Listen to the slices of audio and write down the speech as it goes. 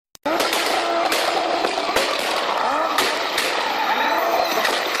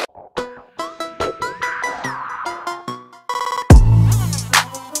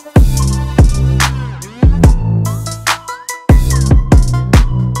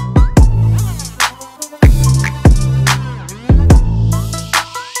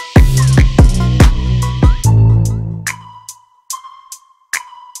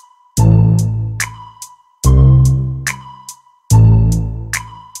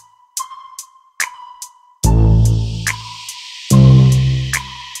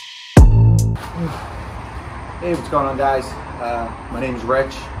Hey, what's going on, guys? My name is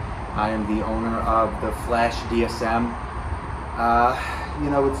Rich. I am the owner of the Flash DSM.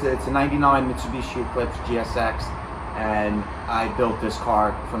 It's a 99 Mitsubishi Eclipse GSX, and I built this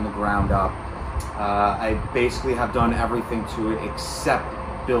car from the ground up. I basically have done everything to it except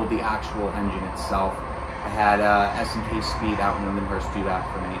build the actual engine itself. I had S&K Speed out in Lindenhurst do that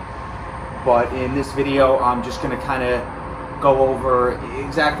for me. But in this video, I'm just going to kind of go over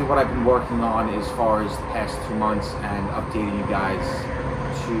exactly what I've been working on as far as the past 2 months and updating you guys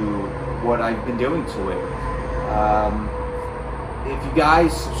to what I've been doing to it. If you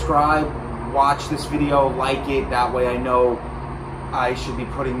guys subscribe, watch this video, like it, that way I know I should be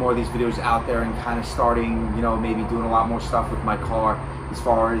putting more of these videos out there and kind of starting, maybe doing a lot more stuff with my car as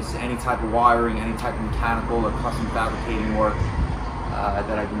far as any type of wiring, any type of mechanical or custom fabricating work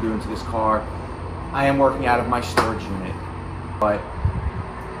that I've been doing to this car. I am working out of my storage unit, but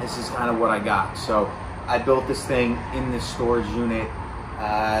this is kind of what I got. So I built this thing in this storage unit.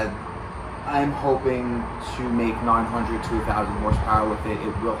 I'm hoping to make 900 to 1,000 horsepower with it.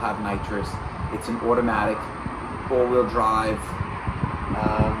 It will have nitrous. It's an automatic, all-wheel drive.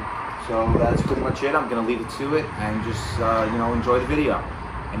 So that's pretty much it. I'm gonna leave it to it and just enjoy the video.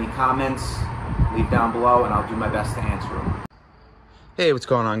 Any comments, leave down below and I'll do my best to answer them. Hey, what's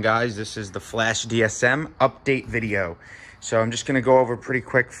going on, guys? This is the Flash DSM update video. So I'm just gonna go over pretty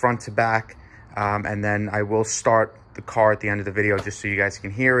quick front to back, and then I will start the car at the end of the video just so you guys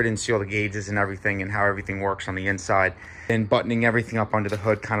can hear it and see all the gauges and everything and how everything works on the inside. And buttoning everything up under the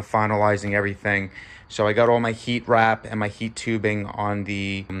hood, kind of finalizing everything. So I got all my heat wrap and my heat tubing on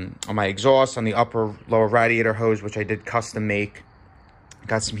the on my exhaust, on the upper lower radiator hose, which I did custom make.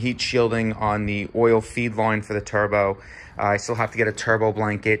 Got some heat shielding on the oil feed line for the turbo. I still have to get a turbo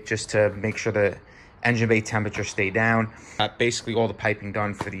blanket just to make sure the engine bay temperature stay down. Basically all the piping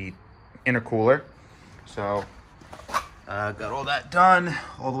done for the intercooler. So got all that done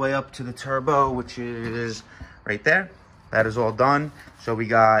all the way up to the turbo, which is right there. That is all done. So we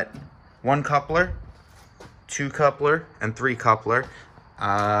got 1 coupler, 2 coupler, and 3 coupler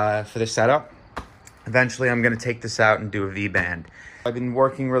for the setup. Eventually I'm going to take this out and do a V-band. I've been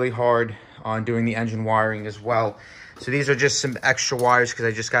working really hard on doing the engine wiring as well. So these are just some extra wires because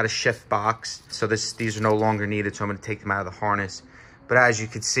I just got a shift box. So these are no longer needed, so I'm going to take them out of the harness. But as you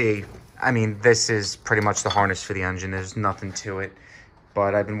can see, I mean, this is pretty much the harness for the engine. There's nothing to it.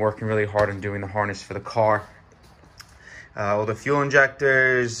 But I've been working really hard on doing the harness for the car. All the fuel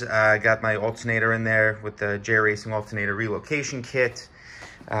injectors, I got my alternator in there with the J Racing alternator relocation kit.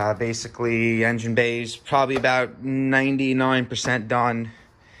 Basically, engine bays probably about 99% done,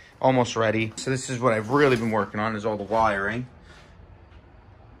 almost ready. So this is what I've really been working on, is all the wiring.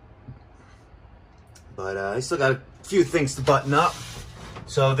 But I still got a few things to button up.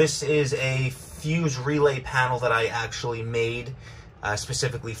 So this is a fuse relay panel that I actually made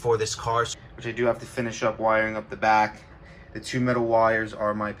specifically for this car, which I do have to finish up wiring up the back. The 2 middle wires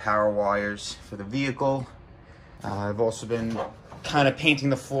are my power wires for the vehicle. I've also been kind of painting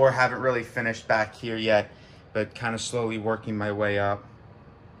the floor, haven't really finished back here yet, but kind of slowly working my way up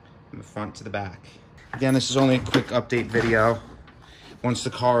from the front to the back. Again, this is only a quick update video. Once the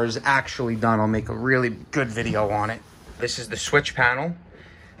car is actually done, I'll make a really good video on it. This is the switch panel.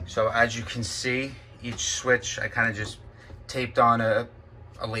 So as you can see, each switch I kind of just taped on a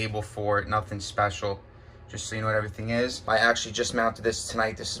label for it, nothing special, just so you know what everything is. I actually just mounted this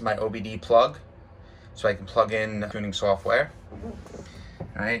tonight. This is my AWD plug, so I can plug in tuning software. All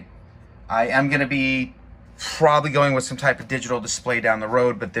right, I am going to be probably going with some type of digital display down the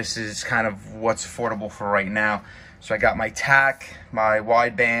road, but this is kind of what's affordable for right now. So I got my tack, my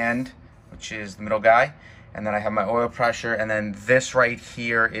wideband, which is the middle guy, and then I have my oil pressure, and then this right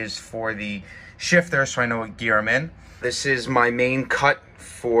here is for the shifter, so I know what gear I'm in. This is my main cut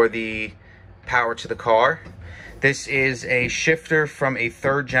for the power to the car. This is a shifter from a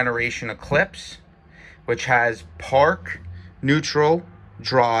 3rd generation Eclipse, which has park, neutral,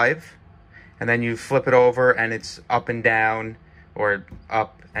 drive, and then you flip it over and it's up and down, or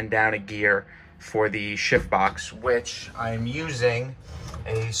up and down a gear for the shift box, which I'm using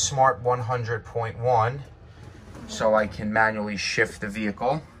a Smart 100.1, so I can manually shift the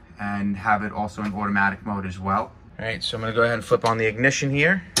vehicle and have it also in automatic mode as well. All right, so I'm gonna go ahead and flip on the ignition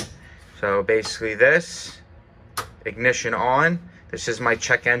here. So basically this, ignition on. This is my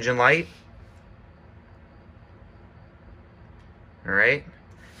check engine light. All right,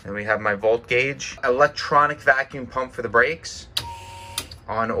 and we have my volt gauge. Electronic vacuum pump for the brakes.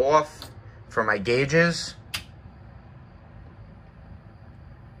 On off for my gauges.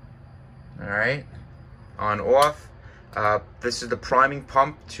 All right, on off. This is the priming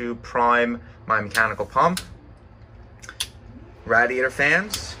pump to prime my mechanical pump. radiator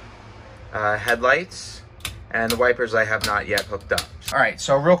fans, headlights, and the wipers I have not yet hooked up. All right,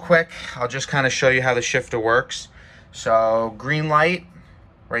 so real quick, I'll just kind of show you how the shifter works. So green light,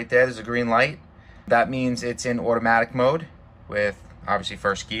 right there's a green light. That means it's in automatic mode with obviously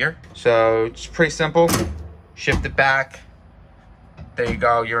first gear. So it's pretty simple. Shift it back. There you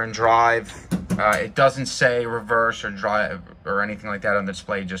go, you're in drive. It doesn't say reverse or drive or anything like that on the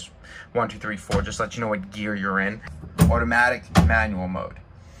display, just 1, 2, 3, 4, just let you know what gear you're in. Automatic, manual mode.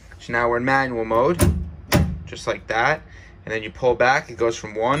 So now we're in manual mode, just like that. And then you pull back, it goes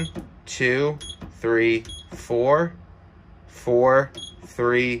from 1, 2, 3, 4, 4,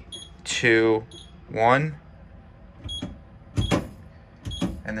 3, 2, 1.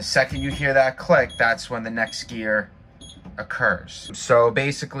 And the second you hear that click, that's when the next gear occurs. So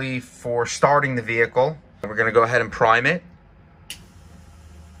basically, for starting the vehicle, we're gonna go ahead and prime it.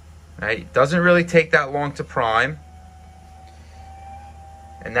 Right? It doesn't really take that long to prime.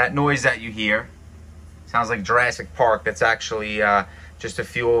 And that noise that you hear sounds like Jurassic Park. That's actually just a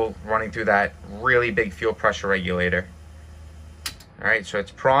fuel running through that really big fuel pressure regulator. All right, so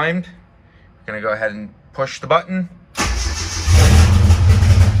it's primed. We're gonna go ahead and push the button.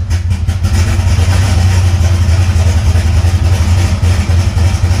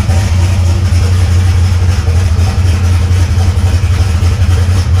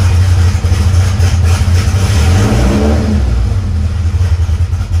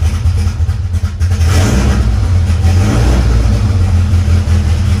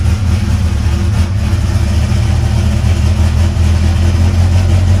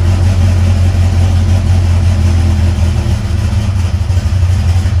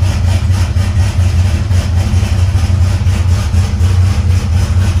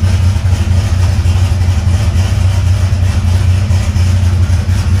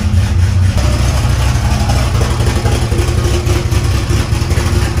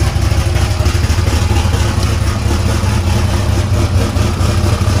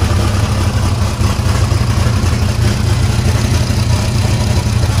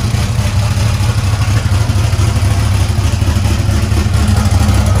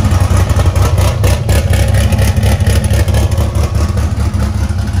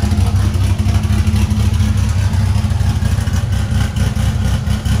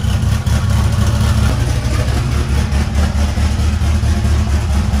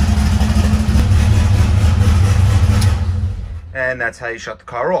 And that's how you shut the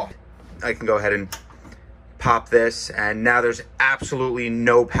car off. I can go ahead and pop this, and now there's absolutely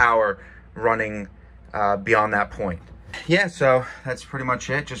no power running beyond that point. Yeah, so that's pretty much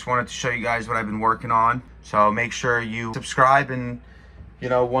it. Just wanted to show you guys what I've been working on. So make sure you subscribe, and you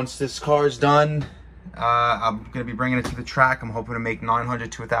know, once this car is done, I'm gonna be bringing it to the track. I'm hoping to make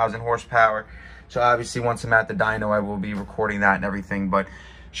 900 to 1,000 horsepower. So obviously once I'm at the dyno, I will be recording that and everything, but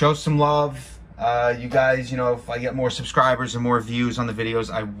show some love. You guys, you know, if I get more subscribers and more views on the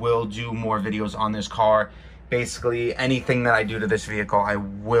videos, I will do more videos on this car. Basically, anything that I do to this vehicle, I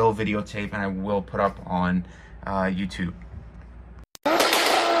will videotape and I will put up on YouTube.